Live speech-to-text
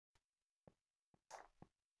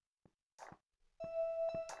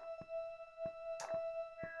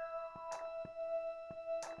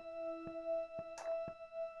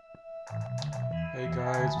Hey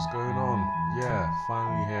guys, what's going on? Yeah,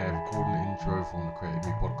 finally here recording the intro from the Creative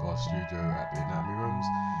Me podcast studio at the Anatomy Rooms.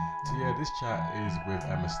 So yeah, this chat is with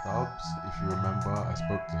Emma Stubbs. If you remember, I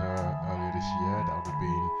spoke to her earlier this year. That would have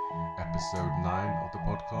been episode 9 of the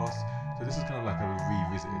podcast. So this is kind of like a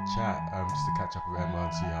revisited chat, just to catch up with Emma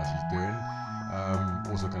and see how she's doing.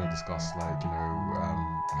 Also kind of discuss her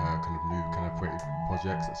kind of new kind of creative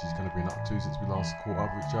projects that she's kind of been up to since we last caught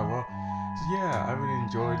up with each other. So yeah, I really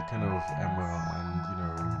enjoyed kind of Emma and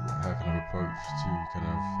her kind of approach to kind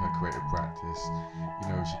of her creative practice.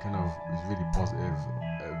 She kind of is really positive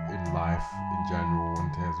in life in general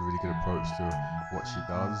and has a really good approach to what she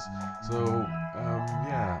does. So I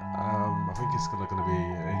think it's going to be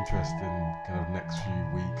an interesting kind of next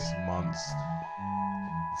few weeks, months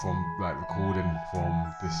from like recording from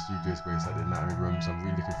the studio space at the Anatomy Room. So I'm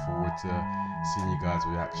really looking forward to seeing you guys'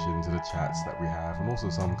 reaction to the chats that we have, and also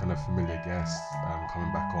some kind of familiar guests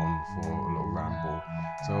coming back on for a little ramble.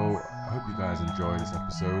 So I hope you guys enjoy this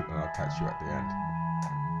episode, and I'll catch you at the end.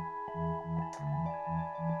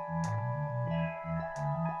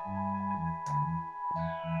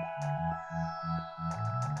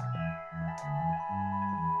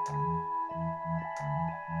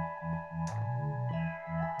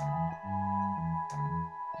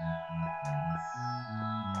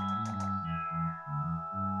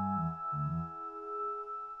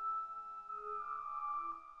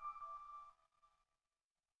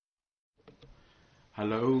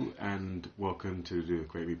 Hello and welcome to the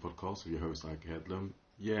Creative Me podcast with your host Ike Headlam.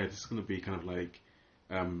 Yeah, this is going to be kind of like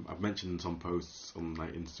I've mentioned in some posts on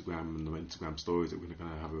like Instagram and the Instagram stories that we're going to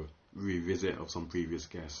kind of have a revisit of some previous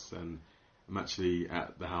guests, and I'm actually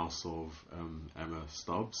at the house of Emma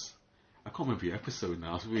Stubbs. I can't remember your episode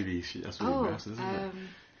now. That's really embarrassing, isn't it?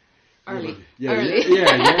 Early. Yeah, your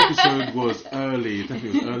episode was early.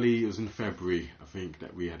 Definitely was early. It was in February, I think,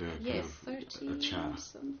 that we had a chat.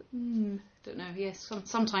 Don't know. Yes,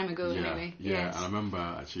 some time ago anyway. Yeah, yes. And I remember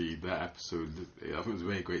actually that episode. I think it was a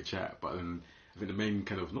very great chat. But then I think the main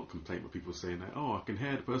kind of not complaint, but people saying like, "Oh, I can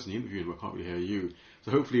hear the person you interviewed, but I can't really hear you." So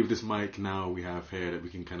hopefully with this mic now we have here that we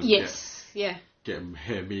can kind of get him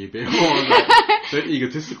hear me a bit more. Like, so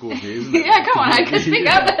egotistical of me, isn't it? Yeah, come on, I can speak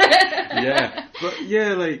up. Yeah, but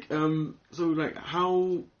yeah, so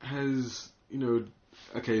how has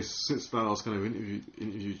since the last kind of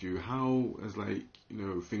interviewed you, how has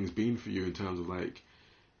things been for you in terms of like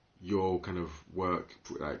your kind of work,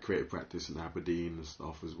 like creative practice in Aberdeen and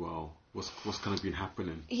stuff as well? What's kind of been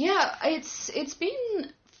happening? Yeah, it's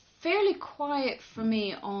been fairly quiet for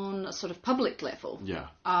me on a sort of public level. Yeah.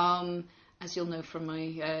 As you'll know from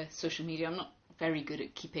my social media, I'm not very good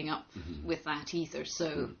at keeping up with that either.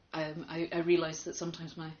 So I realise that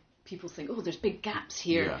sometimes my people think, oh, there's big gaps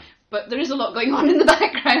here, but there is a lot going on in the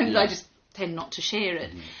background. I just tend not to share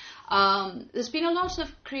it. There's been a lot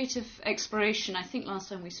of creative exploration. I think last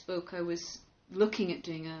time we spoke, I was looking at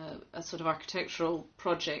doing a sort of architectural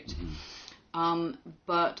project,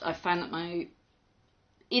 but I found that my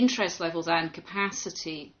interest levels and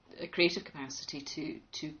capacity, creative capacity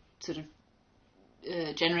to sort of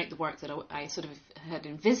generate the work that I sort of had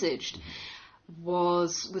envisaged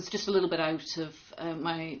was just a little bit out of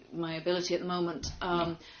my ability at the moment.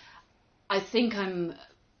 I think I'm,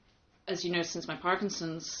 as you know, since my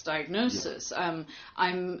Parkinson's diagnosis, I'm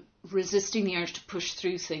resisting the urge to push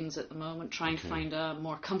through things at the moment, trying to find a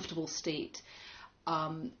more comfortable state,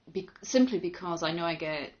 simply because I know I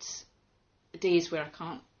get days where I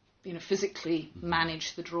can't physically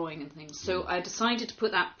manage the drawing and things. So I decided to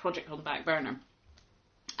put that project on the back burner.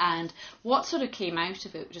 And what sort of came out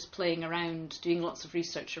of it, just playing around, doing lots of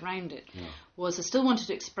research around it, was I still wanted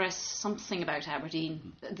to express something about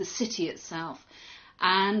Aberdeen, the city itself.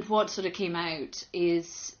 And what sort of came out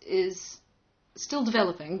is still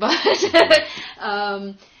developing, but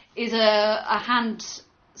is a hand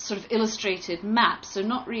sort of illustrated map. So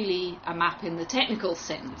not really a map in the technical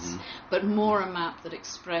sense, but more a map that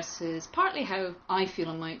expresses partly how I feel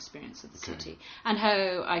in my experience of the city and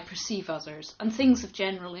how I perceive others and things of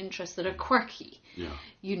general interest that are quirky. So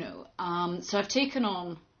I've taken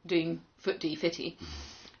on doing footy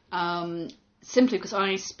simply because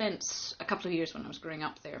I spent a couple of years when I was growing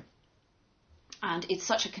up there, and it's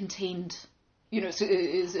such a contained. I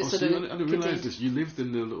didn't realise this. You lived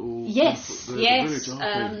in the little the village.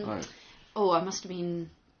 I must have been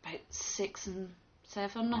about 6 and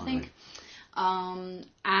 7, I think.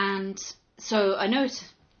 And so I know it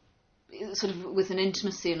sort of with an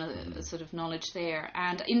intimacy and a sort of knowledge there.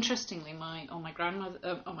 And interestingly, on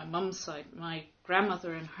my mum's side, my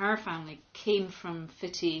grandmother and her family came from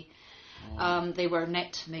Fitty. They were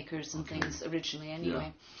net makers and things originally,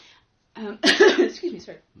 anyway. Excuse me,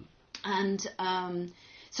 sorry. And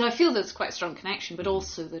so I feel there's quite a strong connection, but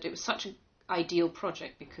also that it was such an ideal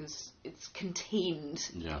project because it's contained.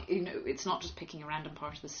 You know, it's not just picking a random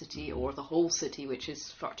part of the city or the whole city, which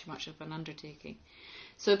is far too much of an undertaking.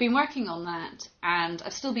 So I've been working on that, and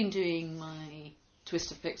I've still been doing my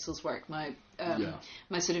Twisted Pixels work, my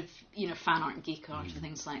sort of, you know, fan art and geek art and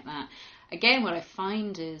things like that. Again, what I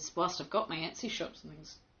find is, whilst I've got my Etsy shops and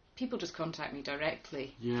things, people just contact me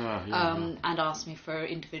directly and ask me for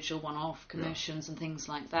individual one-off commissions and things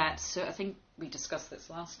like that. So I think we discussed this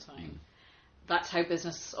last time. That's how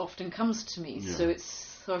business often comes to me. So it's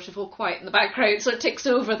sort of all quiet in the background, so it ticks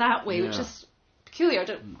over that way, which is peculiar. I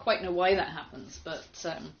don't quite know why that happens, but it's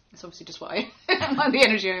obviously just what the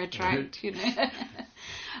energy I attract, you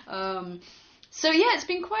know. So yeah, it's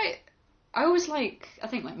been quite. I always I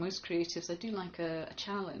think like most creatives, I do like a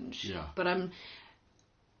challenge. But I'm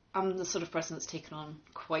the sort of person that's taken on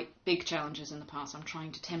quite big challenges in the past. I'm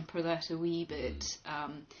trying to temper that a wee bit,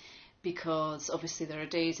 because obviously there are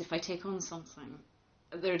days if I take on something,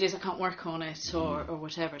 there are days I can't work on it or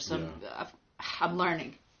whatever. So I'm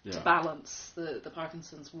learning to balance the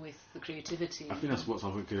Parkinson's with the creativity. I think that's what's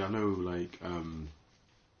something, because I know like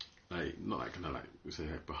not like kind of like we say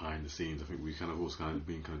like behind the scenes. I think we kind of also kind of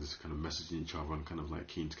been kind of just kind of messaging each other and kind of like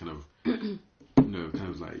keen to kind of you know kind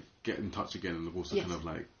of like get in touch again, and also kind of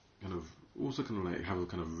like also kind of like have a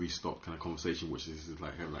kind of restock kind of conversation, which is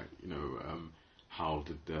like have like you know how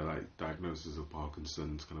did the like diagnosis of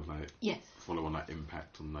Parkinson's kind of like follow on that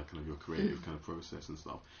impact on like kind of your creative kind of process and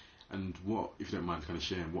stuff. And what, if you don't mind kind of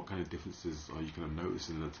sharing, what kind of differences are you kind of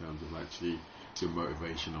noticing in terms of actually your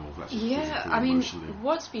motivation or actually emotionally?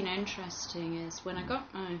 What's been interesting is when I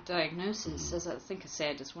got my diagnosis, as I think I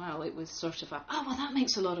said as well, it was sort of that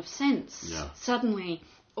makes a lot of sense. Suddenly,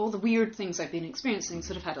 all the weird things I've been experiencing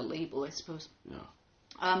sort of had a label, I suppose. Now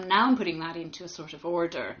I'm putting that into a sort of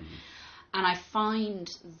order. And I find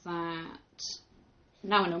that,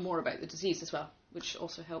 now I know more about the disease as well, which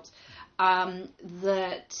also helps,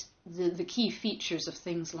 that the key features of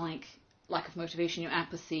things like lack of motivation, your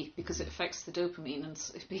apathy, because it affects the dopamine, and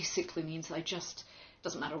it basically means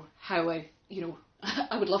doesn't matter how I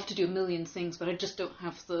would love to do a million things, but I just don't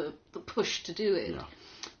have the push to do it.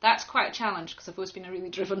 That's quite a challenge, because I've always been a really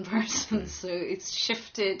driven person, so it's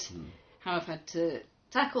shifted how I've had to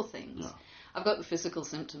tackle things. I've got the physical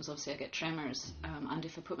symptoms, obviously I get tremors, and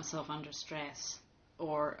if I put myself under stress,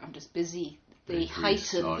 or I'm just busy, they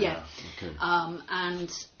heighten.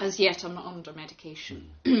 And as yet I'm not under medication,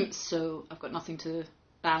 so I've got nothing to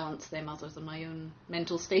balance them other than my own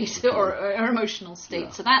mental state or emotional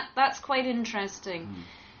state. So that's quite interesting.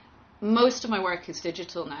 Most of my work is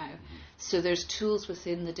digital now, so there's tools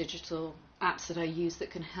within the digital apps that I use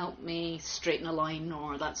that can help me straighten a line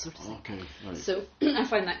or that sort of thing. So I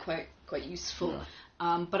find that quite useful.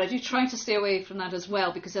 But I do try to stay away from that as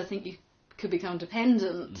well, because I think you could become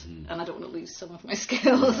dependent, and I don't want to lose some of my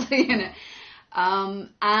skills, you know.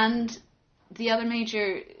 And the other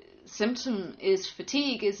major symptom is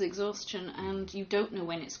fatigue, is exhaustion, and you don't know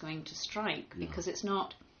when it's going to strike, because it's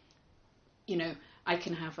not, you know, I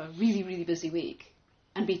can have a really, really busy week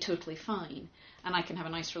and be totally fine, and I can have a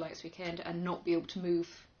nice relaxed weekend and not be able to move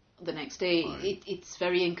the next day. It's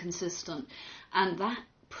very inconsistent, and that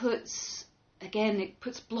puts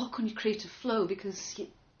block on your creative flow, because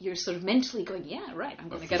you're sort of mentally going, I'm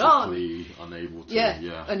going to get on. Unable to,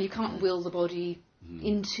 and you can't will the body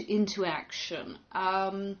into action.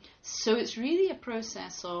 So it's really a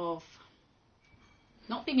process of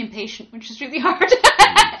not being impatient, which is really hard,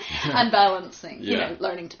 and balancing, you know,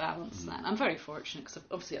 learning to balance that. I'm very fortunate, because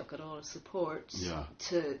obviously I've got a lot of support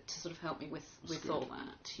to sort of help me with all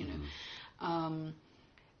that, you know.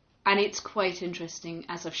 And it's quite interesting,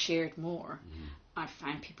 as I've shared more, I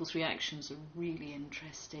find people's reactions are really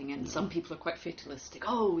interesting, and some people are quite fatalistic.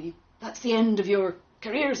 That's the end of your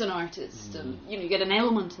career as an artist, and you get an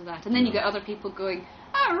element of that. And then you get other people going,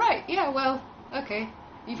 okay,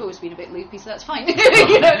 you've always been a bit loopy, so that's fine.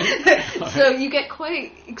 You know? So you get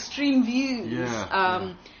quite extreme views.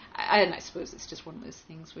 And I suppose it's just one of those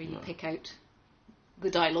things where you pick out the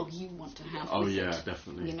dialogue you want to have.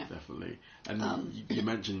 Definitely, you know? Definitely. And you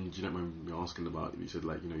mentioned, you don't mind me asking about, you said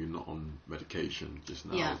like, you know, you're not on medication just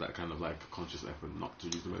now. Is that kind of like a conscious effort not to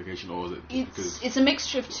use the medication, or is it because it's a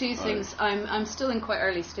mixture of two things. I'm still in quite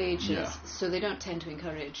early stages, so they don't tend to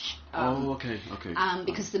encourage.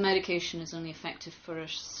 Because the medication is only effective for a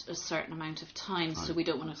certain amount of time, so we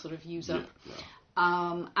don't want to sort of use up.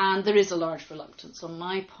 And there is a large reluctance on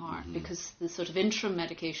my part, because the sort of interim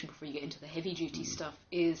medication before you get into the heavy duty stuff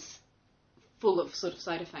is full of sort of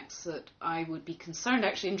side effects that I would be concerned,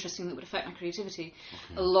 actually interesting, that would affect my creativity.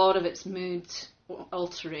 A lot of it's mood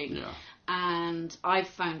altering. Yeah. And I've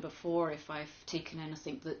found before, if I've taken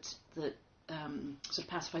anything that sort of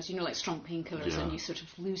pacifies, like strong painkillers, and you sort of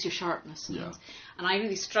lose your sharpness. And I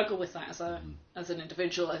really struggle with that as an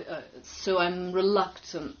individual. So I'm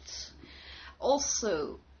reluctant.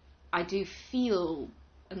 Also, I do feel,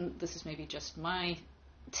 and this is maybe just my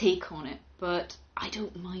take on it, but I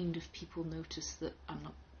don't mind if people notice that I'm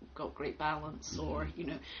not got great balance, or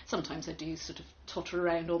sometimes I do sort of totter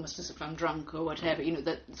around almost as if I'm drunk or whatever.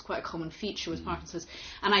 That's quite a common feature with Parkinson's,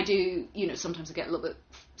 and I do sometimes I get a little bit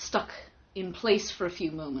stuck in place for a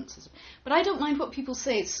few moments, but I don't mind what people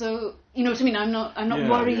say. So you know what I mean. I'm not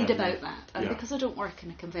worried about that, and because I don't work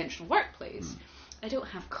in a conventional workplace, I don't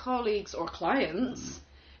have colleagues or clients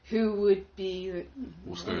who would be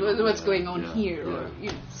what's going on here, or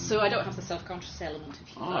so I don't have the self-conscious element,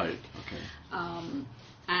 if you like. Okay.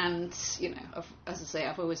 And as I say,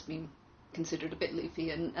 I've always been considered a bit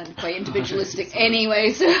loopy and quite individualistic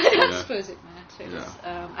anyway, so I don't suppose it matters.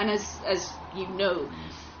 And as you know,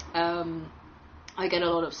 I get a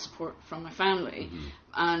lot of support from my family,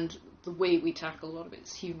 and the way we tackle a lot of it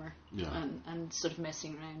is humour and sort of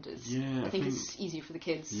messing around. I think it's easier for the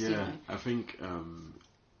kids. I think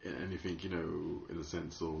anything, in the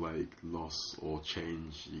sense of like loss or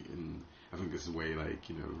change, I think this is a way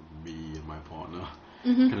me and my partner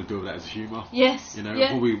kind of deal with that as humour. Yes.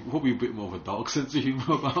 Probably a bit more of a dark sense of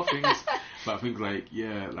humour about things. But I think like you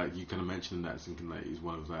kind of mentioned that, thinking is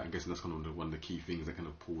one of that. I guess that's kind of one of the key things that kind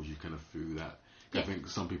of pulls you kind of through that. I think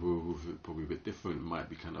some people who are probably a bit different might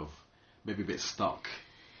be kind of maybe a bit stuck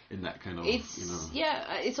in that kind of.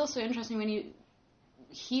 It's also interesting when you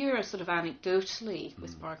hear sort of anecdotally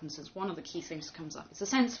with Parkinson's. One of the key things that comes up is a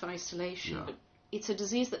sense of isolation, but it's a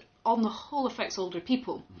disease that on the whole affects older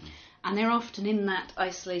people, and they're often in that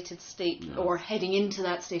isolated state or heading into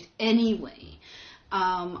that state anyway.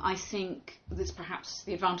 I think there's perhaps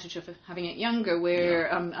the advantage of having it younger,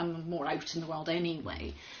 where I'm more out in the world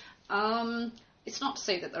anyway. It's not to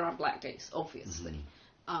say that there aren't black days, obviously.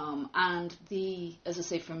 And as I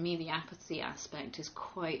say, for me, the apathy aspect is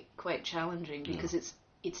quite challenging, because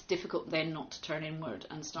it's difficult then not to turn inward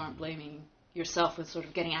and start blaming yourself with sort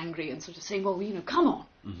of getting angry and sort of saying, well, come on,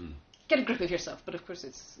 get a grip of yourself. But of course,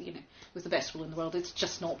 it's with the best will in the world, it's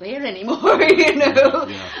just not there anymore.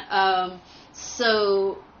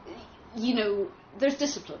 So there's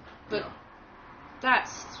discipline, but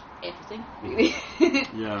that's everything, really. I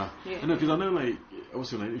know, because I know,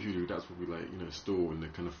 also in an interview, that's probably still in the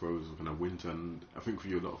kind of throes of kind of winter, and I think for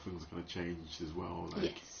you a lot of things have kind of changed as well.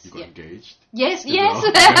 You got engaged. Yes. Well.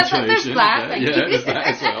 There's that. Thank you. There's that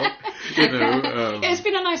as well. It's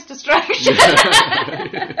been a nice distraction.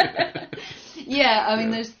 I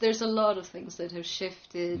mean, there's a lot of things that have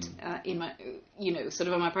shifted in my, sort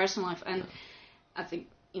of in my personal life, and I think.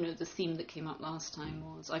 The theme that came up last time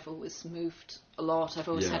was I've always moved a lot. I've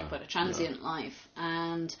always had quite a transient life.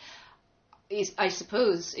 And I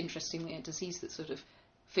suppose, interestingly, a disease that sort of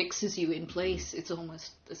fixes you in place, it's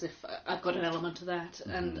almost as if I've got an element of that.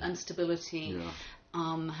 And stability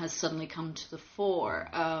has suddenly come to the fore.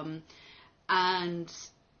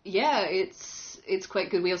 It's quite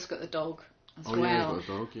good. We also got the dog as well. Yeah, got a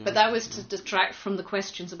dog, but that was to detract from the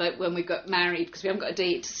questions about when we got married, because we haven't got a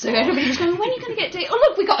date. So everybody was going, when are you going to get a date? Oh,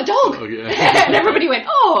 look, we got a dog. And everybody went,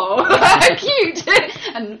 oh, cute.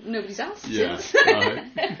 And nobody's asked since.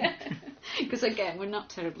 Because again, we're not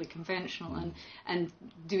terribly conventional, and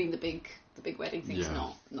doing the big wedding thing is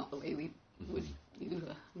not the way we would. Do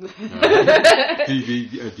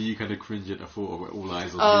you kind of cringe at the thought of all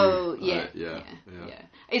eyes on you? Yeah.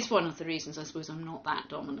 It's one of the reasons I suppose I'm not that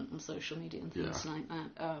dominant on social media and things like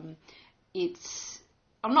that.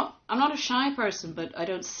 I'm not a shy person, but I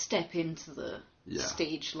don't step into the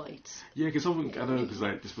stage lights. Yeah, because I know, because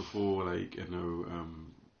just before,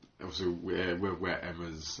 obviously we're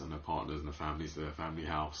Emma's and her partners and the families, their family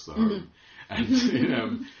house. So, and I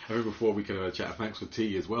remember before we could have a chat. Thanks for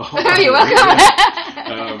tea as well. Oh, you're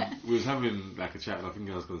welcome. We was having a chat, and I think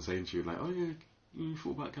I was going to say to you, you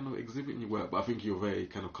thought about kind of exhibiting your work, but I think you're very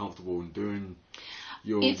kind of comfortable in doing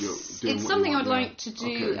it's something I'd like to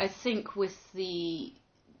do. I think with the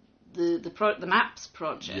MAPS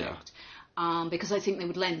project. Because I think they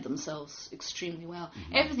would lend themselves extremely well.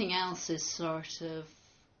 Everything else is sort of.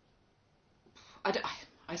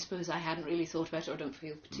 I suppose I hadn't really thought about it, or don't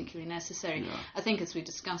feel particularly necessary. I think, as we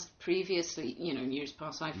discussed previously, in years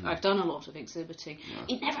past, I've done a lot of exhibiting.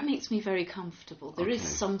 It never makes me very comfortable. There is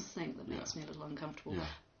something that makes me a little uncomfortable.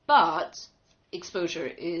 But exposure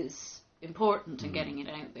is important and getting it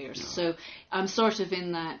out there. So I'm sort of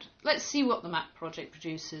in that, let's see what the map project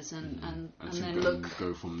produces and then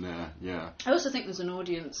go from there. Yeah. I also think there's an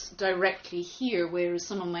audience directly here, whereas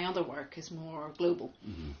some of my other work is more global.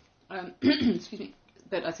 Excuse me.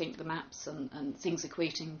 But I think the maps and things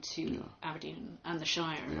equating to Aberdeen and the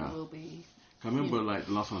Shire will be... I remember like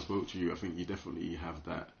the last time I spoke to you, I think you definitely have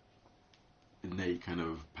that innate kind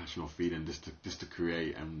of passion or feeling just to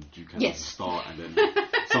create, and you kind of start and then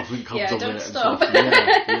something comes of don't it. Stop. And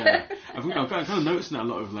yeah. I think I'm kind of noticing that a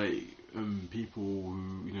lot of like people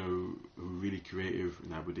who who are really creative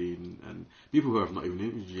in Aberdeen, and people who I've not even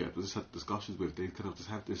interviewed yet, but just had discussions with, they kind of just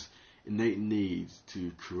have this innate need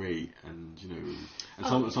to create, and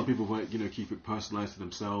some people want keep it personalised to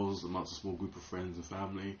themselves amongst a small group of friends and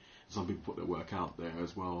family. Some people put their work out there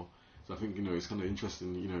as well. So I think it's kind of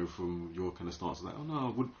interesting, from your kind of stance, like, oh no, I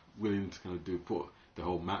would willing to kind of put the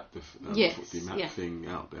whole map, put the map thing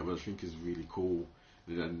out there, but I think is really cool.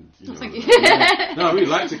 And thank you. No, I really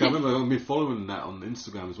liked it. I remember I've been following that on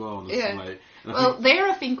Instagram as well. And there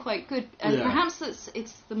I've been quite good, and perhaps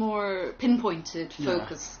it's the more pinpointed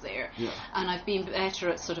focus there, and I've been better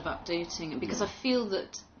at sort of updating it, because I feel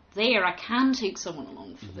that there I can take someone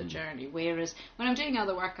along for the journey, whereas when I'm doing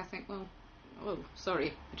other work I think, well, oh,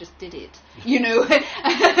 sorry, I just did it. You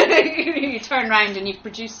turn around and you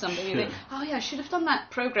produce something, you think, oh yeah, I should have done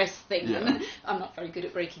that progress thing. Yeah. And I'm not very good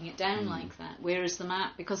at breaking it down like that. Whereas the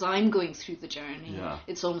map, because I'm going through the journey,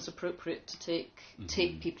 it's almost appropriate to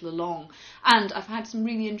take people along. And I've had some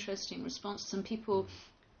really interesting responses. Some people,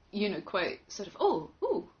 quite sort of, oh,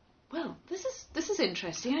 well, this is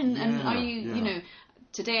interesting. And are you,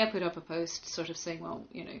 today I put up a post sort of saying, well,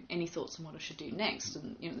 any thoughts on what I should do next?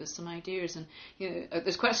 And, there's some ideas, and,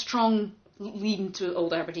 there's quite a strong lean to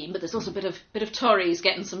Old Aberdeen, but there's also a bit of Tories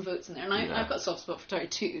getting some votes in there, and I've got a soft spot for Tory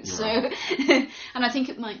too. So, and I think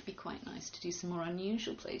it might be quite nice to do some more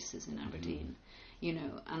unusual places in Aberdeen,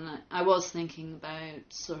 and I was thinking about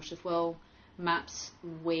sort of, well, maps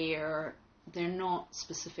where they're not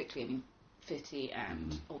specifically, Fitty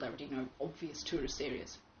and Old Aberdeen are obvious tourist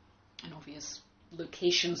areas and obvious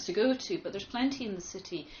locations to go to, but there's plenty in the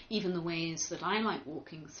city, even the ways that I like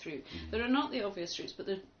walking through. There are not the obvious routes, but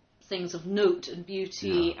they're things of note and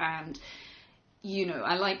beauty, and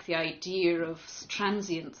I like the idea of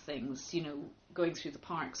transient things, going through the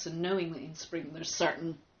parks and knowing that in spring there's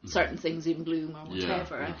certain things in bloom or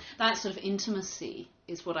whatever, and that sort of intimacy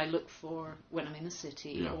is what I look for when I'm in a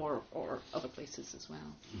city or other places as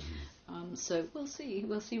well. So we'll see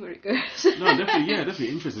where it goes. No, definitely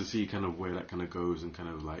interested to see kind of where that kind of goes and kind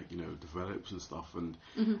of like develops and stuff. And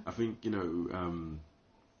I think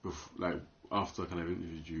like after I kind of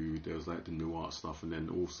interviewed you, there was like the new art stuff, and then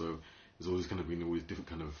also there's always kind of been all these different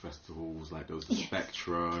kind of festivals, like there was the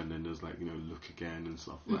Spectra, and then there's like Look Again and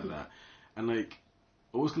stuff like that, and like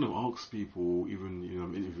I always kind of ask people, even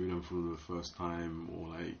I'm interviewing them for the first time,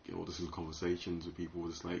 or just in conversations with people,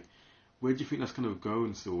 just like, where do you think that's kind of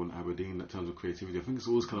going still in Aberdeen in terms of creativity? I think it's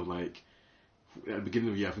always kind of like, at the beginning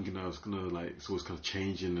of the year, I think it's kind of like, it's always kind of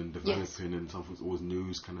changing and developing, and something's always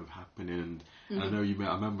news kind of happening. And I know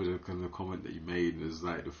I remember the kind of comment that you made, and it was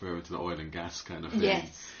like referring to the oil and gas kind of thing.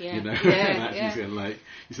 And actually saying like,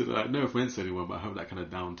 you said like, no offense to anyone, but I hope that kind of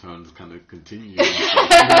downturn kind of continues.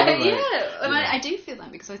 I do feel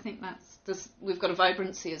that, because I think we've got a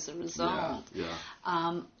vibrancy as a result.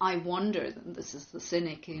 I wonder, and this is the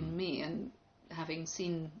cynic in me, and having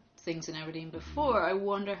seen things in Aberdeen before, I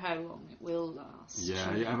wonder how long it will last.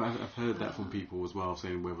 I've heard that from people as well,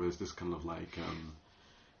 saying whether it's this kind of like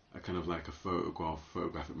a kind of like a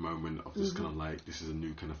photographic moment of this kind of like, this is a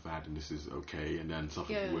new kind of fad and this is okay, and then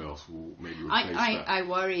something else will maybe replace that. I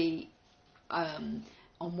worry on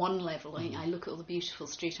one level. I look at all the beautiful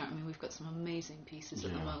street art. I mean, we've got some amazing pieces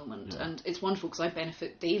at the moment, and it's wonderful because I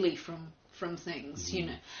benefit daily from things,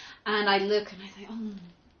 and I look and I think,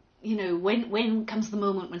 when comes the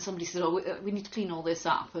moment when somebody says, oh, we need to clean all this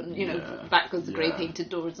up, and back goes the grey painted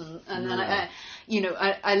doors, and then I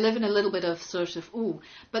live in a little bit of sort of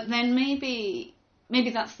but then maybe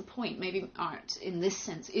that's the point. Maybe art in this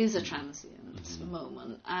sense is a transient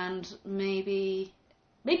moment, and maybe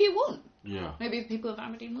it won't. Maybe the people of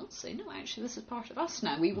Aberdeen will say, no, actually this is part of us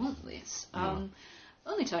now, we want this.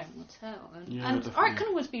 Only time will tell, and art can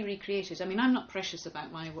always be recreated. I mean, I'm not precious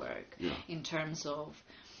about my work in terms of,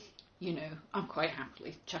 I'm quite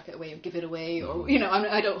happily chuck it away or give it away, or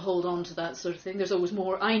I don't hold on to that sort of thing. There's always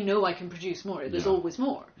more. I know I can produce more. There's always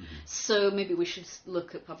more. So maybe we should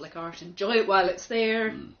look at public art, enjoy it while it's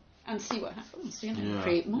there, and see what happens.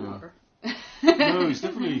 Create more. No, it's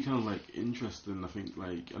definitely kind of like interesting. I think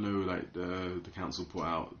like I know like the council put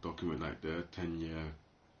out a document like the 10-year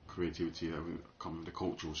creativity, the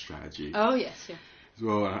cultural strategy. Oh yes, yeah. As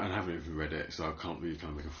well, and I haven't even read it, so I can't really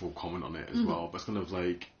kind of make a full comment on it as well. But it's kind of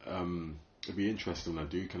like it'd be interesting when I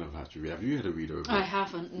do kind of actually read. Have you had a read over it? I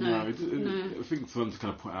haven't. No. I think for them to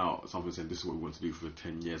kind of put out something saying this is what we want to do for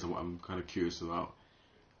 10 years, and what I'm kind of curious about.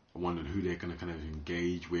 I'm wondering who they're going to kind of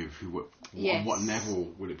engage with, on what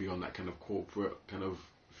level will it be, on that kind of corporate kind of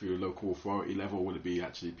through the local authority level? Will it be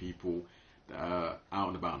actually people that are out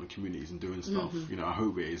and about in the communities and doing stuff? You know, I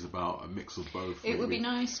hope it is about a mix of both. It would be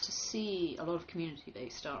nice to see a lot of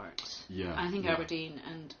community-based art. Yeah, I think Aberdeen,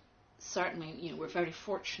 and certainly, you know, we're very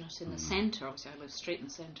fortunate in the centre. Obviously, I live straight in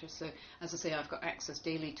the centre, so as I say, I've got access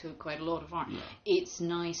daily to quite a lot of art. Yeah. It's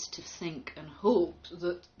nice to think and hope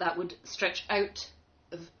that would stretch out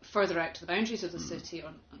further out to the boundaries of the city,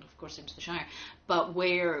 and of course into the Shire, but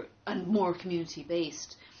and more community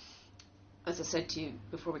based. As I said to you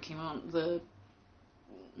before we came on,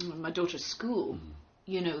 my daughter's school,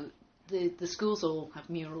 you know, the schools all have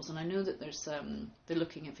murals, and I know that there's they're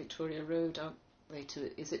looking at Victoria Road, aren't they,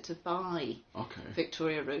 to buy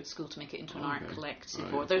Victoria Road School to make it into an art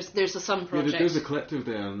collective, or there's some project. Yeah, there's a collective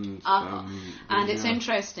there, and it's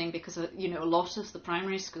interesting because you know, a lot of the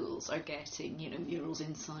primary schools are getting, you know, murals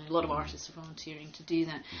inside. A lot of artists are volunteering to do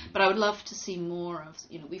that. But I would love to see more of,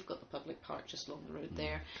 you know, we've got the public park just along the road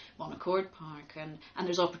there, Monaccord Park, and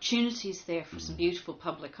there's opportunities there for some beautiful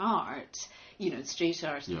public art, you know, street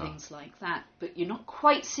art and things like that. But you're not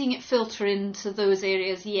quite seeing it filter into those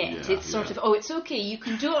areas yet. It's sort of, it's okay, you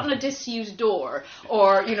can do it on a disused door,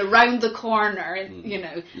 or, you know, round the corner, you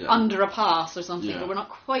know, under a path or something, but we're not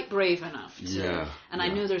quite brave enough to. I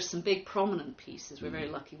know there's some big prominent pieces. We're very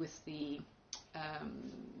lucky with the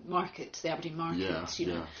market, the Aberdeen market. You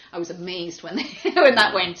know, I was amazed when when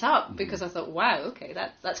that went up, because I thought, wow, okay,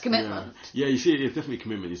 that's commitment. Yeah, you see, it's definitely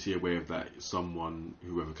commitment. You see a way of that someone,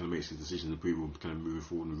 whoever kind of makes the decision, the people kind of move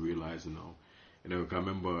forward and realise, you know, I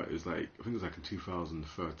remember it was like, I think it was like in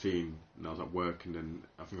 2013, and I was at work, and then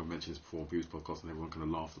I think I mentioned this before on previous podcasts, and everyone kind of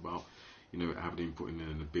laughed about, you know, Aberdeen putting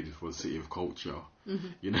in a bid for the City of Culture,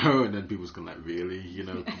 you know, and then people was kind of like, really, you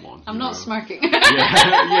know, come on. I'm not smirking.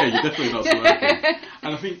 Yeah, you're definitely not smirking.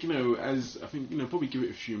 And I think, you know, probably give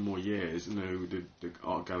it a few more years, you know, the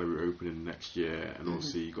art gallery opening next year, and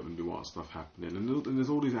obviously you've got the new art stuff happening, and there's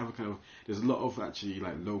all these other kind of, there's a lot of actually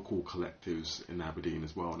like local collectives in Aberdeen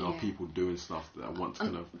as well, and there are people doing stuff that want to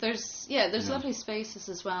kind of. There's lovely spaces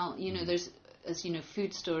as well, you know, there's, as you know,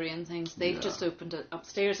 Food Story and things, they've just opened it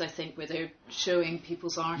upstairs, I think, where they're showing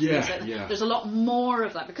people's art. There's a lot more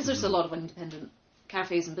of that, because there's a lot of independent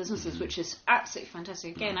cafes and businesses, which is absolutely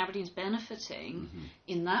fantastic. Again, Aberdeen's benefiting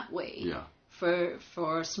in that way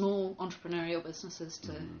for small entrepreneurial businesses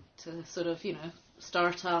to sort of, you know,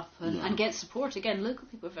 start up and get support. Again, local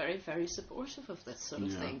people are very, very supportive of this sort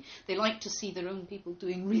of thing. They like to see their own people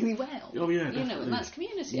doing really well. Oh yeah, you know, and that's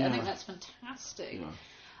community. I think that's fantastic.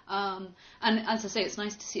 And as I say, it's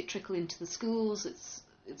nice to see it trickle into the schools.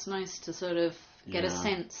 It's nice to sort of get a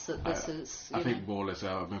sense that this is. I think more or less.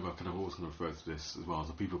 I remember I kind of always kind of refer to this as well.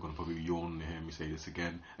 So people are going to probably yawn to hear me say this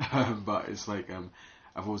again, but it's like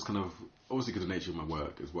I've always kind of, obviously because of the nature of my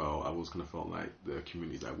work as well, I've always kind of felt like the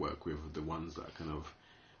communities I work with are the ones that kind of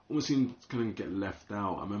almost seem to kind of get left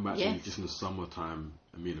out. I remember actually just in the summertime,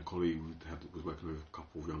 me and a colleague was working with a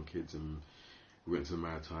couple of young kids, and we went to the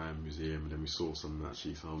Maritime Museum, and then we saw some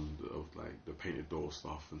of like the painted door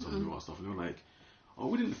stuff and some of the art stuff, and they were like, oh,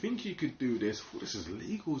 we didn't think you could do this. This is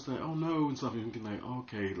illegal. It's like, oh no, and stuff. And you're thinking like, oh,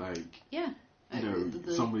 okay, like, you know,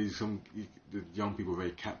 the young people are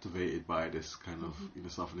very captivated by this kind of you know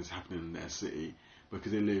stuff, and it's happening in their city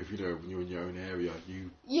because they live, you know, when you're in your own area, you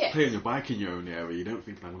play on your bike in your own area. You don't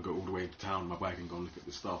think I'm going to go all the way into town on my bike and go and look at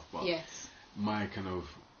the stuff. But my kind of,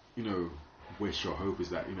 you know, wish or hope is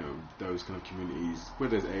that, you know, those kind of communities where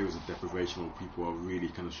there's areas of deprivation or people are really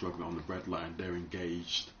kind of struggling on the breadline, they're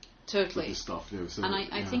engaged with this stuff, you know, so, and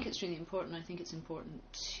I think it's really important. I think it's important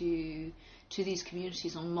to these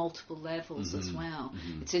communities on multiple levels as well.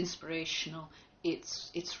 It's inspirational,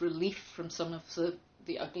 it's relief from some of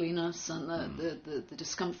the ugliness and the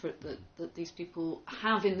discomfort that these people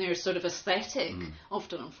have in their sort of aesthetic.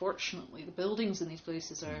 Often, unfortunately, the buildings in these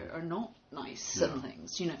places are not nice and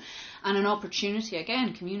things, you know, and an opportunity,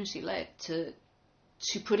 again, community-led, to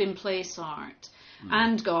put in place art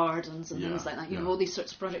and gardens and things like that, you know, all these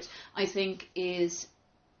sorts of projects, I think it's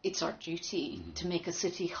our duty to make a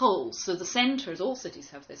city whole. So the centres, all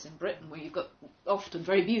cities have this in Britain, where you've got often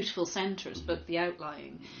very beautiful centres, but the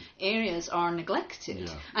outlying areas are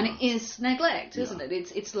neglected. It is neglect, isn't it?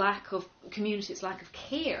 It's lack of community, it's lack of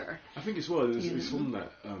care. I think as well, it's from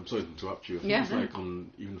that, sorry to interrupt you, I think it's like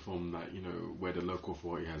even from that, you know, where the local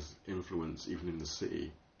authority has influence, even in the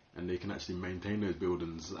city, and they can actually maintain those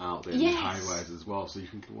buildings out there in high rises as well. So you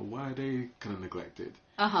think, well, why are they kind of neglected?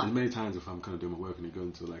 And many times if I'm kind of doing my work and you go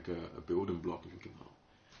into like a building block, you're thinking, oh,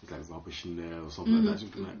 there's like rubbish in there or something like that.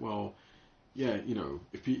 You're thinking like, well, yeah,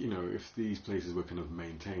 if these places were kind of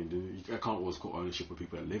maintained, and I can't always call ownership of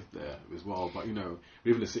people that live there as well, but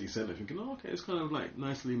even the city centre, thinking, oh, okay, it's kind of like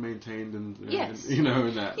nicely maintained and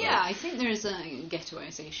and that. Yeah, I think there is a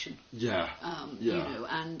ghettoisation. Yeah.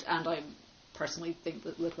 And I personally think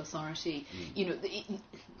that local authority, they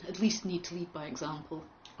at least need to lead by example.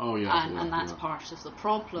 Oh yeah. And that's part of the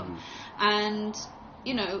problem. And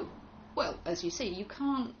well, as you say, you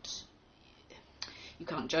can't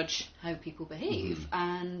judge how people behave,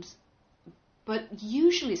 but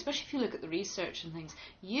usually, especially if you look at the research and things,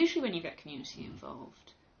 usually when you get community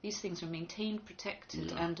involved, these things are maintained,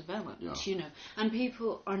 protected, and developed. And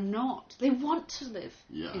people are not. They want to live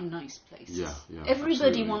in nice places. Everybody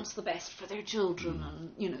absolutely. wants the best for their children,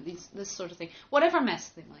 and this sort of thing, whatever mess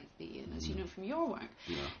they might be in, as you know from your work.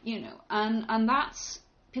 And that's.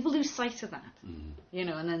 People lose sight of that, and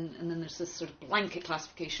then there's this sort of blanket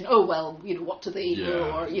classification. Oh well, what do they know,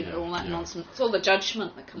 or all that nonsense. It's all the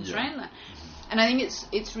judgment that comes around that, and I think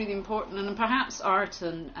it's really important. And perhaps art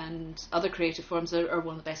and other creative forms are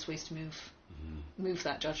one of the best ways to move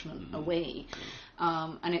that judgment away.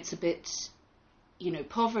 And it's a bit,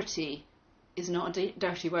 poverty is not a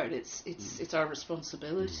dirty word. It's our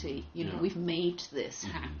responsibility. We've made this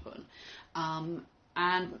happen,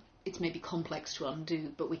 and it's maybe complex to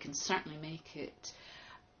undo, but we can certainly make it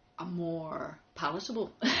a more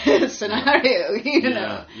palatable scenario, and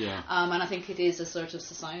I think it is a sort of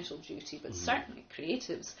societal duty, but certainly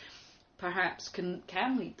creatives perhaps can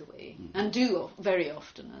lead the way, and do very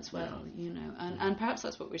often as well, and perhaps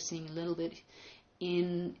that's what we're seeing a little bit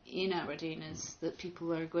in Aberdeen, is that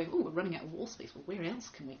people are going, oh, we're running out of wall space, well, where else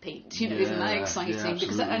can we paint? Isn't that exciting?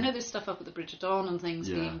 Because I know there's stuff up at the Bridge of Dawn and things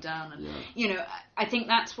being done, and I think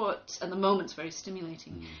that's what at the moment's very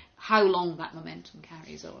stimulating, how long that momentum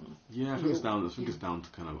carries on. I think it's down to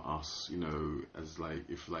kind of us, as like,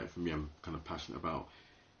 if like for me, I'm kind of passionate about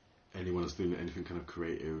anyone that's doing anything kind of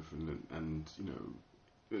creative and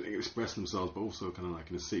express themselves, but also kind of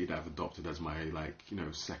like in a city that I've adopted as my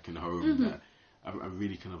second home, that I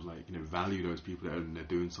really kind of like value those people that they're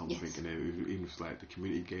doing something, and even if it's like the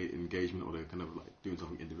community engagement, or they're kind of like doing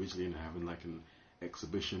something individually and having like an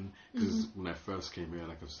exhibition. Because when I first came here,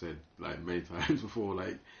 like I've said like many times before,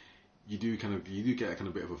 like you do get a kind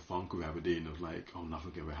of bit of a funk with Aberdeen of like, oh,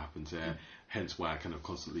 nothing ever happens here. Hence why I kind of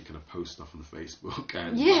constantly kind of post stuff on Facebook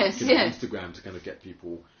and Instagram to kind of get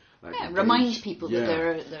people. Like, remind people that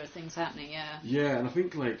there are things happening. And I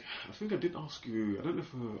think I did ask you. I don't know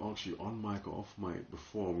if I asked you on mic or off mic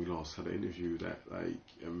before we last had an interview. That like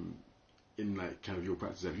in like kind of your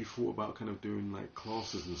practice, have you thought about kind of doing like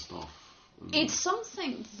classes and stuff? It's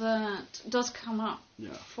something that does come up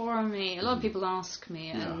for me. A lot of people ask me,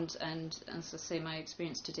 and as I say, my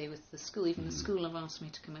experience today with the school, even the school have asked me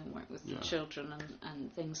to come and work with the children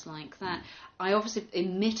and things like that. I obviously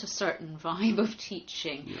emit a certain vibe of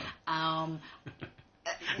teaching.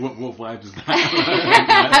 What vibe is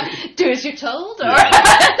that? Do as you're told, or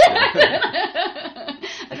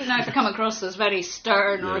I don't know if I come across as very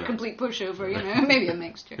stern or a complete pushover, maybe a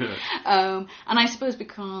mixture. And I suppose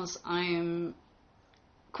because I'm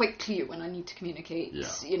quite clear when I need to communicate, and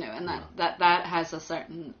that has a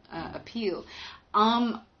certain appeal.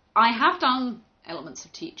 I have done elements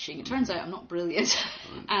of teaching. It turns out I'm not brilliant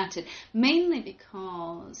at it, mainly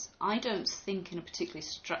because I don't think in a particularly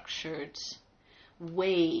structured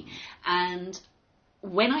way, and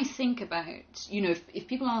when I think about, if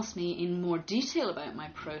people ask me in more detail about my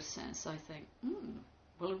process, I think,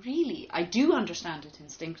 well, really, I do understand it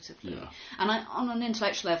instinctively, and on an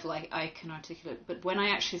intellectual level I can articulate, but when I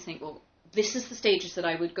actually think, well, this is the stages that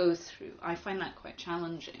I would go through, I find that quite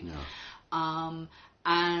challenging.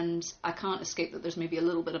 And I can't escape that there's maybe a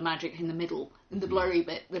little bit of magic in the middle, in the blurry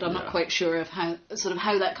bit, that I'm not quite sure of how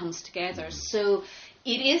that comes together. So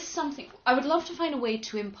it is something, I would love to find a way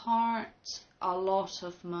to impart a lot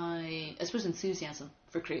of my, I suppose, enthusiasm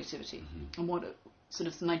for creativity and what sort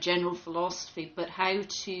of my general philosophy, but how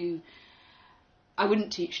to, I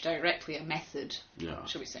wouldn't teach directly a method,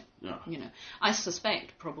 shall we say. I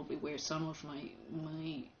suspect probably where some of my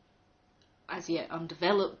as yet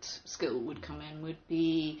undeveloped skill would come in would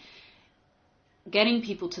be getting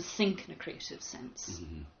people to think in a creative sense,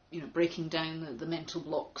 breaking down the mental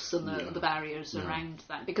blocks and the barriers around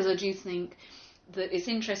that, because I do think that it's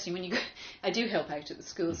interesting when you go, I do help out at the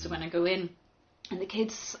schools, so when I go in and the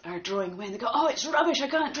kids are drawing away and they go, oh, it's rubbish, I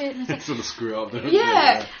can't do it, and I think, sort of screw up there.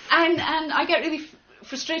 and I get really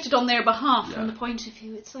frustrated on their behalf from the point of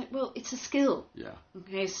view, it's like, well, it's a skill. Yeah.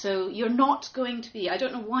 Okay, so you're not going to be, I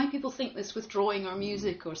don't know why people think this with drawing or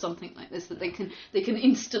music or something like this, that they can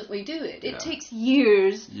instantly do it. It takes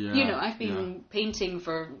years. Yeah. You know, I've been painting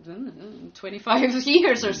for 25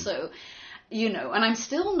 years or so, you know, and I'm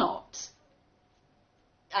still not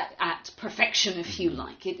at perfection, if you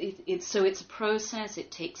like. It's a process,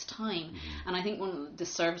 it takes time. And I think one of the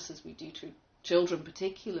disservices we do to children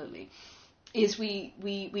particularly is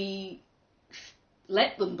we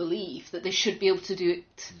let them believe that they should be able to do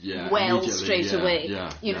it well straight away.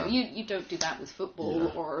 You know, you don't do that with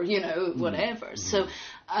football or, you know, whatever. So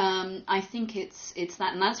I think it's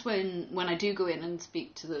that, and that's when I do go in and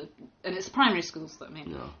speak to and it's primary schools that I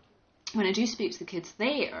mean. Yeah. When I do speak to the kids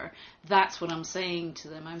there, that's what I'm saying to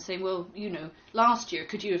them. I'm saying, well, you know, last year,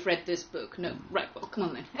 could you have read this book? No. Right, well, come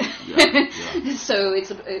on then. So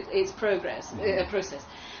it's progress, a process.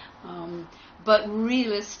 But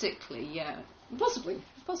realistically, possibly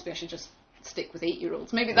I should just stick with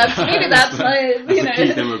 8-year-olds. Maybe that's my, you know. A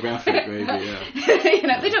key demographic, maybe, you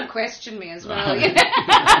know, they don't question me as well. You know?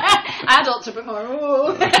 Adults are a bit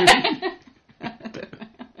more,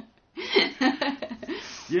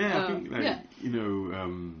 I think, like, you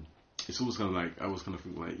know, it's always kind of like, I always kind of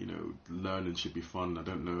think, like, you know, learning should be fun. I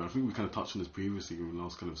don't know. I think we kind of touched on this previously when we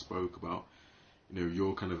last kind of spoke about, you know,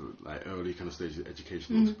 your kind of, like, early kind of stage of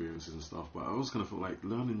educational experiences and stuff. But I always kind of felt like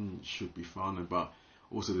learning should be fun. But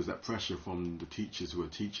also there's that pressure from the teachers who are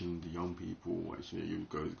teaching the young people. Like, you know, you've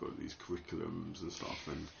got these curriculums and stuff.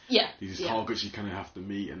 And these targets you kind of have to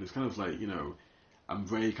meet. And it's kind of like, you know, I'm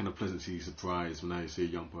very kind of pleasantly surprised when I see a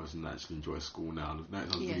young person that actually enjoys school now. That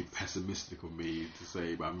sounds really pessimistic of me to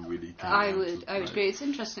say, but I'm really I would agree. It's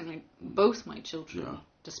interesting, like, both my children,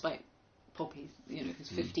 despite Poppy, you know, who's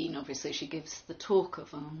 15, obviously she gives the talk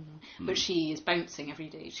of but she is bouncing every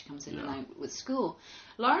day. She comes in and out with school,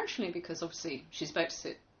 largely because obviously she's about to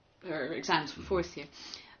sit her exams for fourth year.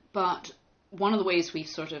 But one of the ways we've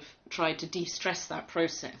sort of tried to de-stress that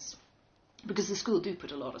process, because the school do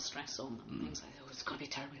put a lot of stress on them, things like, oh, it's got to be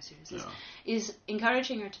terribly serious, is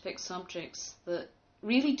encouraging her to pick subjects that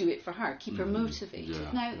really do it for her, keep her motivated.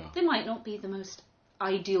 They might not be the most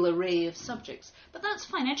ideal array of subjects, but that's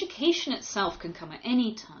fine. Education itself can come at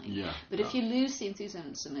any time. But if you lose the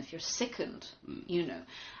enthusiasm, if you're sickened, you know,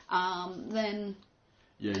 then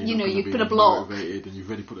you know, you put a block. And you've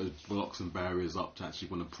already put those blocks and barriers up to actually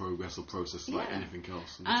want to progress or process like anything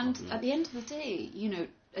else. And at the end of the day, you know,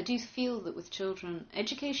 I do feel that with children,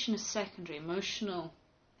 education is secondary. Emotional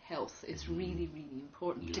health is really, really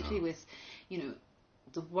important, particularly with, you know,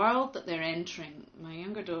 the world that they're entering. My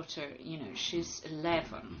younger daughter, you know, she's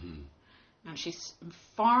 11, and she's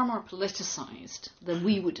far more politicised than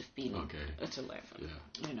we would have been at 11.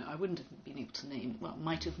 You know, I wouldn't have been able to name, well,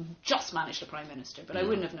 might have just managed a prime minister, but I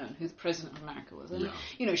wouldn't have known who the president of America was. And,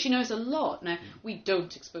 you know, she knows a lot. Now, we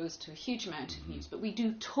don't expose to a huge amount of news, but we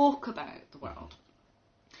do talk about the world.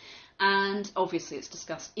 And obviously it's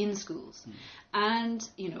discussed in schools. And,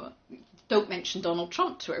 you know, don't mention Donald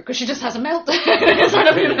Trump to her because she just has a meltdown. Sort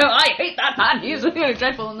of, you know, I hate that man, he's really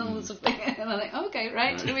dreadful, and all this sort of thing. And I'm like, okay,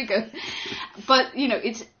 right, here we go. But, you know,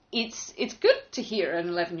 it's good to hear an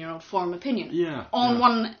 11-year-old form opinion on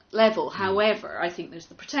one level. However, I think there's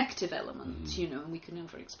the protective element, you know, and we can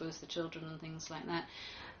overexpose the children and things like that.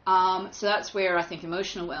 So that's where I think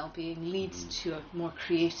emotional well-being leads to a more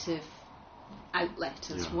creative outlet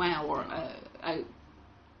as well, or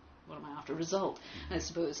what am I after? Result, I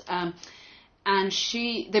suppose. And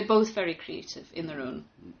they're both very creative in their own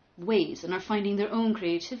ways and are finding their own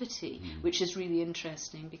creativity, which is really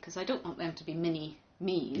interesting because I don't want them to be mini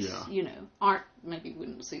me's, you know. Art maybe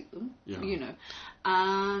wouldn't suit them, you know.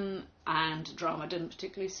 And drama didn't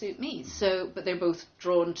particularly suit me. So, but they're both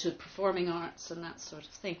drawn to performing arts and that sort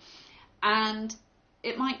of thing. And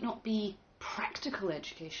it might not be practical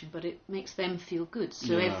education, but it makes them feel good.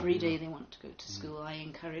 So every day they want to go to school. I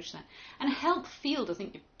encourage that. And help field, I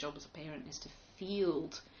think your job as a parent is to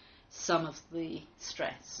field some of the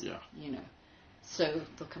stress, you know. So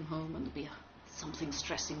they'll come home and there'll be something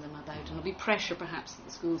stressing them about, and there'll be pressure perhaps that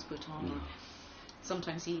the schools put on. Or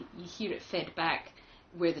sometimes you hear it fed back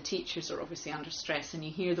where the teachers are obviously under stress, and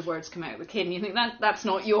you hear the words come out of the kid and you think that's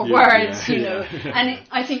not your words, you know. And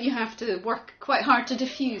I think you have to work quite hard to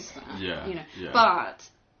diffuse that, you know. But,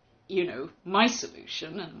 you know, my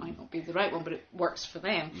solution, and it might not be the right one, but it works for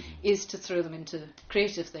them, is to throw them into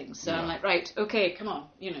creative things. So I'm like, right, okay, come on,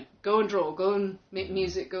 you know, go and draw, go and make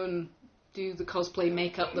music, go and do the cosplay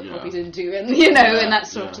makeup that Poppy didn't do, and, you know, and that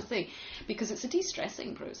sort of thing. Because it's a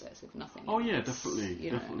de-stressing process, if nothing else.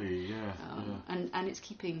 Definitely. And it's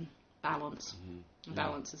keeping balance.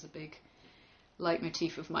 Balance is a big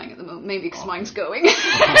leitmotif of mine at the moment. Maybe because mine's going.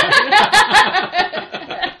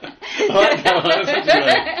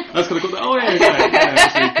 That's kind of cool. Oh yeah.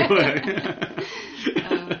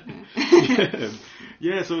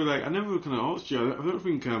 Yeah. So like, I never kind of asked you. I don't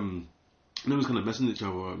think no one's kind of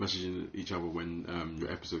messaging each other when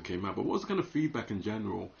your episode came out. But what was the kind of feedback in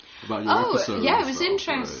general about your episode? Yeah, it was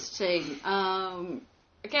interesting. Right?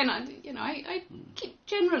 Again, I keep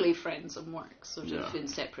generally friends and work sort of in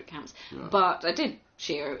separate camps. Yeah. But I did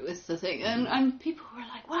share it with the thing, and people were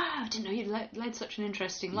like, "Wow, I didn't know you led such an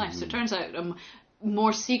interesting life." So it turns out I'm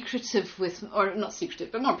more secretive or not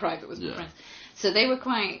secretive, but more private with my friends. So they were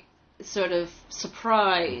quite sort of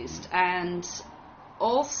surprised, and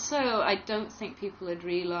also I don't think people had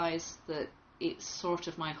realised that it's sort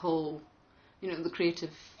of my whole, the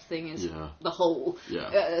creative thing is the whole,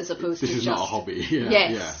 as opposed to just... This is not a hobby.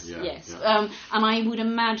 Yes. And I would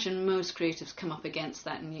imagine most creatives come up against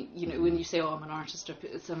that, and when you say, "Oh, I'm an artist," or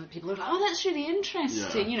some people are like, "Oh, that's really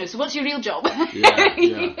interesting." So what's your real job?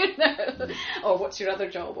 Or what's your other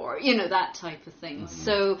job, or that type of thing.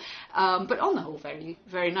 So, but on the whole, very,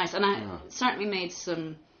 very nice, and I certainly made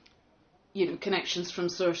some, connections from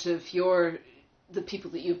sort of the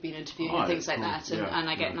people that you've been interviewing and things like that, and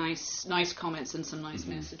I get nice comments and some nice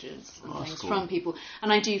messages and things from people,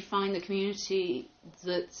 and I do find the community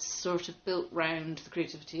that's sort of built round the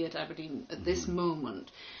creativity at Aberdeen at this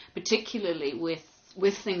moment, particularly with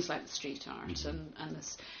things like the street art and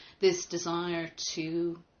this desire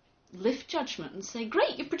to lift judgment and say,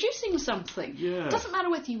 great, you're producing something. It doesn't matter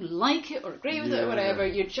whether you like it or agree with it or whatever,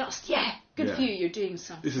 you're just, good for you, you're doing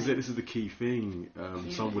something. This is the key thing.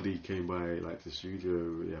 Somebody came by like the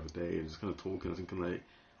studio the other day and just kind of talking, I was thinking like,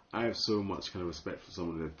 I have so much kind of respect for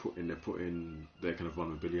someone that put in their kind of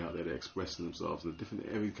vulnerability out there, they're expressing themselves in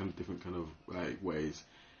every kind of like ways.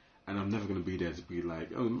 And I'm never going to be there to be like,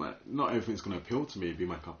 not everything's going to appeal to me, be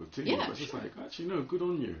my cup of tea. But it's just like, actually, no, good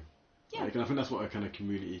on you. Yeah. Like, and I think that's what a kind of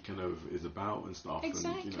community kind of is about and stuff.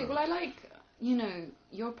 Exactly. And, Well, I like,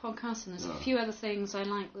 your podcast, and there's a few other things I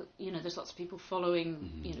like. There's lots of people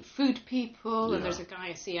following, food people, and there's a guy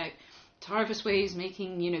I see out to Harvest Ways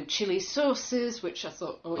making, chili sauces, which I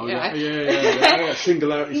thought,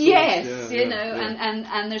 singularity. Yes,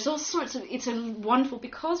 and there's all sorts of. It's a wonderful,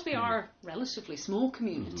 because we are a relatively small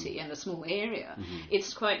community and a small area.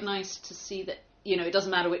 It's quite nice to see that. It doesn't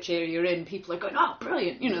matter which area you're in, people are going, oh,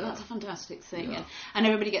 brilliant, that's a fantastic thing. And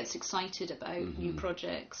everybody gets excited about new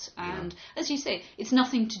projects. And as you say, it's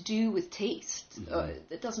nothing to do with taste.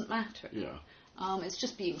 It doesn't matter. It's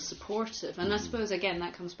just being supportive. And I suppose, again,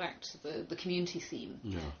 that comes back to the community theme.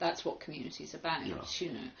 That's what community's about,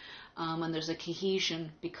 And there's a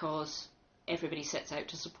cohesion because everybody sets out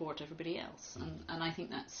to support everybody else. And I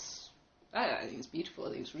think I think it's beautiful. I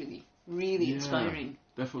think it's really, really inspiring.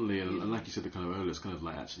 Definitely, and like you said, the kind of earlier, it's kind of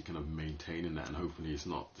like actually kind of maintaining that, and hopefully it's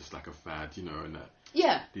not just like a fad, and that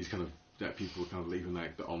these kind of that people kind of even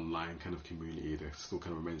like the online kind of community that still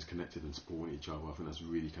kind of remains connected and supporting each other. I think that's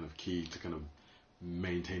really kind of key to kind of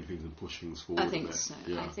maintain things and push things forward. I think so.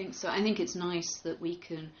 I think it's nice that we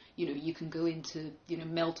can, you can go into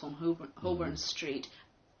Melt on Holborn Street.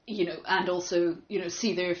 And also,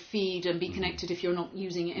 see their feed and be connected if you're not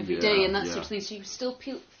using it every day and that sort of thing. So you still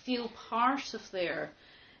feel part of their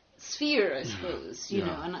sphere, I suppose,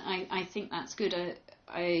 and I think that's good.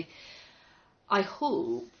 I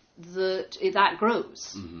hope that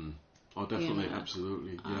grows. Oh, definitely,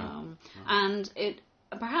 absolutely, and it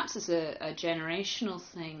perhaps is a generational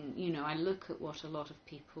thing. I look at what a lot of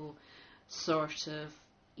people sort of,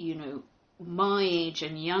 my age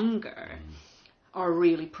and younger are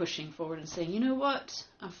really pushing forward and saying, you know what,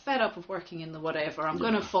 I'm fed up of working in the whatever, I'm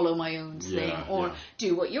going to follow my own thing, or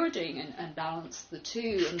do what you're doing and balance the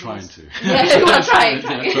two. And trying to. Trying to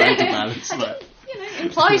balance that.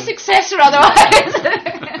 Imply success or otherwise.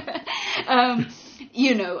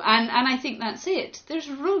 And I think that's it. There's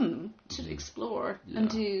room to explore and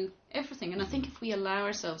do everything. And I think if we allow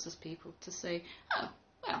ourselves as people to say,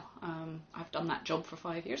 I've done that job for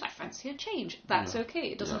 5 years, I fancy a change. That's okay.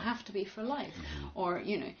 It doesn't have to be for life. Or,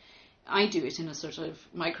 I do it in a sort of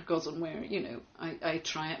microcosm where, I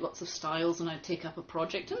try out lots of styles and I take up a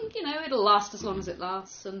project and, it'll last as long as it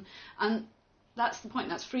lasts. And that's the point.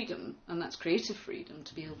 That's freedom, and that's creative freedom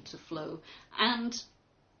to be able to flow. And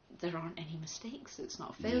there aren't any mistakes. It's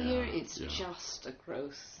not a failure. It's just a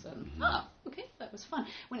growth. And, okay, that was fun.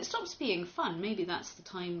 When it stops being fun, maybe that's the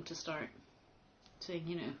time to start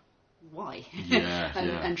saying, why?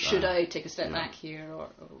 And should I take a step back here or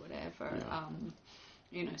whatever?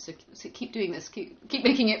 so keep doing this, keep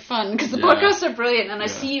making it fun, because the podcasts are brilliant, and I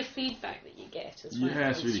see your feedback that you get as well. Yeah,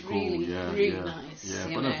 it's really cool. Really nice.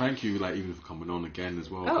 Yeah, but no, thank you, like, even for coming on again as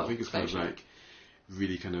well. I think it's kind of like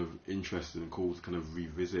really kind of interesting and cool to kind of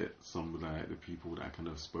revisit some of like the people that I kind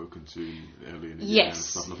of spoken to earlier in the year and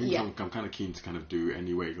stuff. And I think I'm kind of keen to kind of do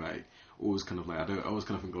anyway. Like, always kind of like I always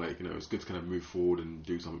kind of think like, it's good to kind of move forward and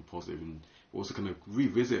do something positive, and also kind of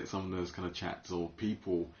revisit some of those kind of chats or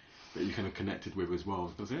people that you kind of connected with as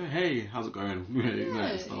well. So say, hey, how's it going?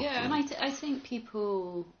 And I think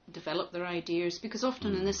people develop their ideas, because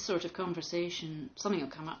often in this sort of conversation, something will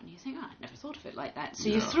come up and you think, I never thought of it like that. So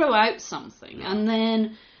you throw out something, and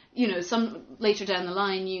then, some later down the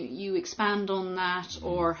line you expand on that,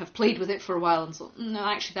 or have played with it for a while and thought, no,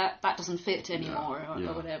 actually that doesn't fit anymore, or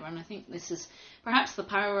whatever. And I think this is perhaps the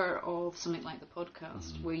power of something like the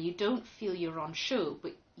podcast, where you don't feel you're on show,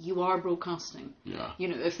 but you are broadcasting. Yeah.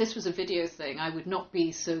 If this was a video thing, I would not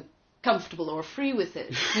be so comfortable or free with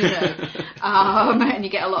it, and you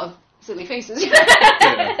get a lot of silly faces.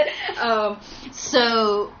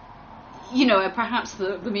 So, perhaps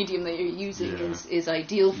the medium that you're using is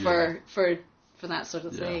ideal for that sort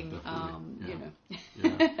of thing.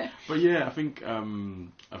 But I think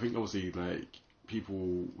obviously, like,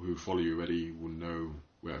 people who follow you already will know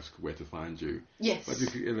where to find you. Yes. But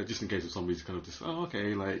just in case of somebody's kind of just,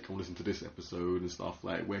 okay, like, I want to listen to this episode and stuff,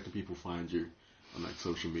 like, where can people find you on, like,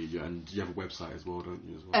 social media? And you have a website as well, don't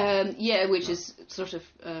you, as well? Which is sort of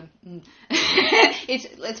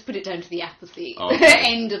let's put it down to the apathy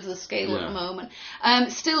end of the scale at the moment.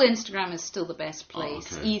 Still, Instagram is still the best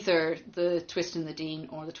place. Either the Twist and the Dean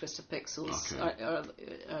or the Twisted Pixels are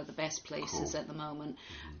the best places at the moment.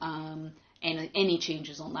 Any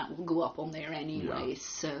changes on that will go up on there anyway.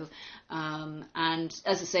 So, and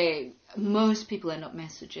as I say, most people end up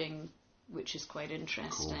messaging, which is quite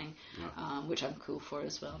interesting, which I'm cool for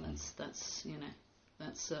as well.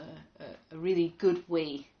 That's a really good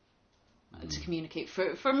way to communicate.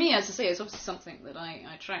 For me, as I say, it's obviously something that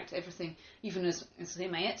I tracked everything. Even as I say,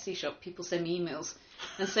 my Etsy shop, people send me emails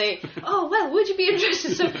and say, oh, well, would you be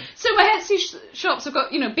interested? So my Etsy shops have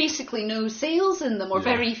got, basically no sales in them, or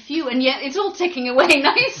very few, and yet it's all ticking away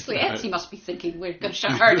nicely. Etsy must be thinking we're going to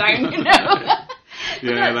shut her down,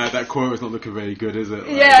 that quote is not looking very good, is it?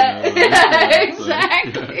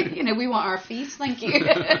 Exactly. We want our fees, thank you.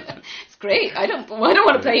 It's great. I don't want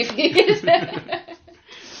to pay fees.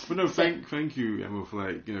 But no, thank you, Emma,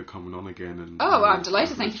 for coming on again. And I'm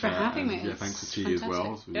delighted. Thank you for having me. Yeah, thanks for tea as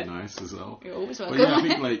well. It's really nice as well. You're always welcome. But I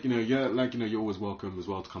think you're always welcome as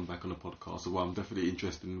well to come back on the podcast. So I'm definitely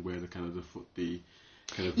interested in where the kind of as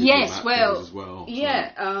well.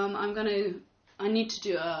 Yeah. I need to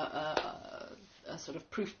do a sort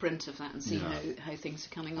of proof print of that and see how things are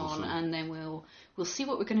coming on, and then we'll see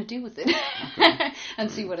what we're going to do with it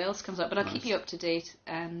and see what else comes up. But I'll keep you up to date,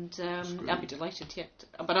 and I'll be delighted.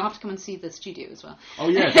 But I'll have to come and see the studio as well. Oh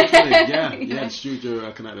yeah, definitely. The studio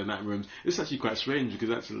at the Nat Rooms. It's actually quite strange, because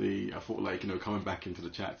actually I thought coming back into the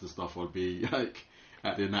chats and stuff, I'd be like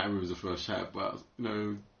at the Nat Rooms the first chat, but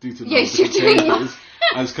due to changes,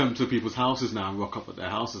 I just come to people's houses now and rock up at their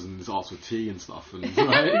houses and just ask for tea and stuff, and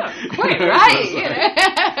quite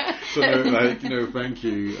right. So thank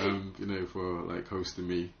you, for hosting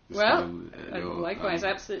me. Likewise,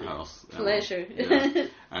 absolute pleasure.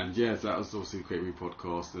 And that was obviously the Create Me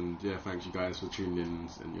podcast, and thanks you guys for tuning in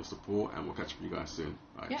and your support, and we'll catch up with you guys soon.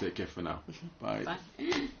 Alright, take care for now. Bye.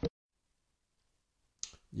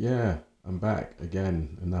 Yeah, I'm back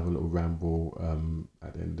again. Another little ramble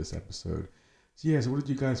at the end of this episode. So what did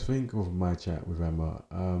you guys think of my chat with Emma?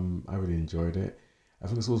 I really enjoyed it. I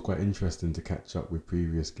think it's always quite interesting to catch up with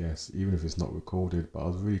previous guests, even if it's not recorded, but I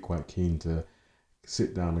was really quite keen to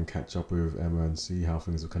sit down and catch up with Emma and see how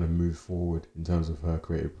things have kind of moved forward in terms of her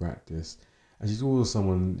creative practice. And she's also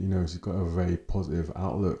someone, she's got a very positive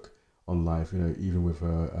outlook on life, even with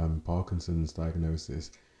her Parkinson's diagnosis.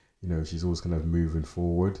 She's always kind of moving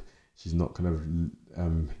forward. She's not kind of,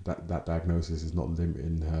 that diagnosis is not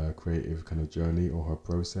limiting her creative kind of journey or her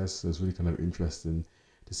process. So it's really kind of interesting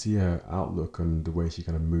to see her outlook and the way she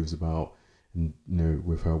kind of moves about, and,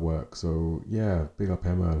 with her work. So big up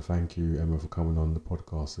Emma, and thank you, Emma, for coming on the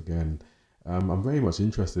podcast again. I'm very much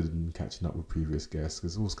interested in catching up with previous guests,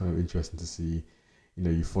 because it's always kind of interesting to see,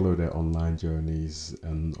 you follow their online journeys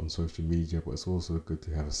and on social media, but it's also good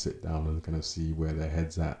to have a sit down and kind of see where their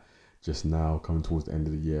head's at just now, coming towards the end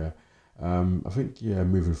of the year. I think,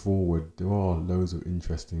 moving forward, there are loads of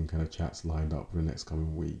interesting kind of chats lined up for the next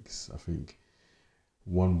coming weeks. I think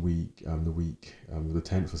one week, the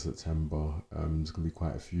 10th of September, there's going to be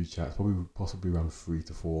quite a few chats, possibly around 3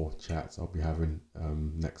 to 4 chats I'll be having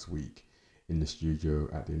next week in the studio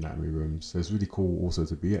at the Anatomy Rooms. So it's really cool also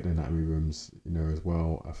to be at the Anatomy Rooms, as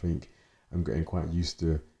well. I think I'm getting quite used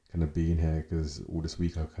to kind of being here, because all this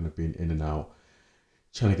week I've kind of been in and out,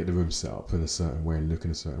 trying to get the room set up in a certain way and look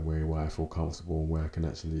in a certain way where I feel comfortable and where I can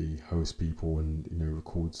actually host people and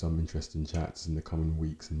record some interesting chats in the coming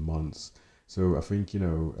weeks and months. So I think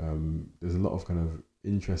there's a lot of kind of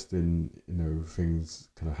interesting things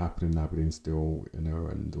kind of happening in Aberdeen still,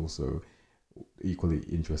 and also equally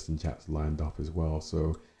interesting chats lined up as well.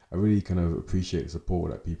 So I really kind of appreciate the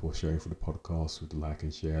support that people are showing for the podcast with the like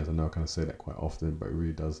and shares. I know I kind of say that quite often, but it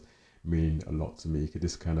really does mean a lot to me, because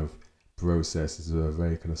this kind of process is a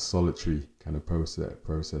very kind of solitary kind of process.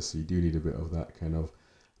 So you do need a bit of that kind of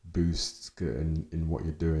boost in what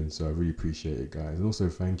you're doing. So I really appreciate it, guys. And also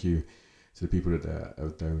thank you to the people that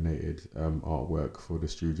have donated artwork for the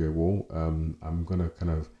studio wall. I'm gonna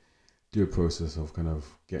kind of do a process of kind of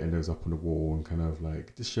getting those up on the wall and kind of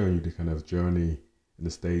like just showing you the kind of journey and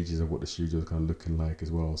the stages of what the studio is kind of looking like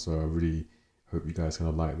as well. So I really hope you guys kind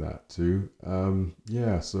of like that too. I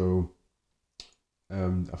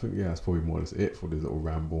think that's probably more or less it for this little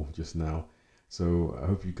ramble just now. So I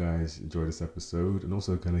hope you guys enjoy this episode, and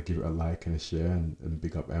also kind of give it a like and a share, and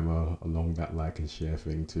big up Emma along that like and share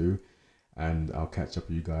thing too. And I'll catch up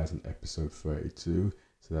with you guys in episode 32.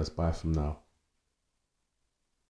 So that's bye from now.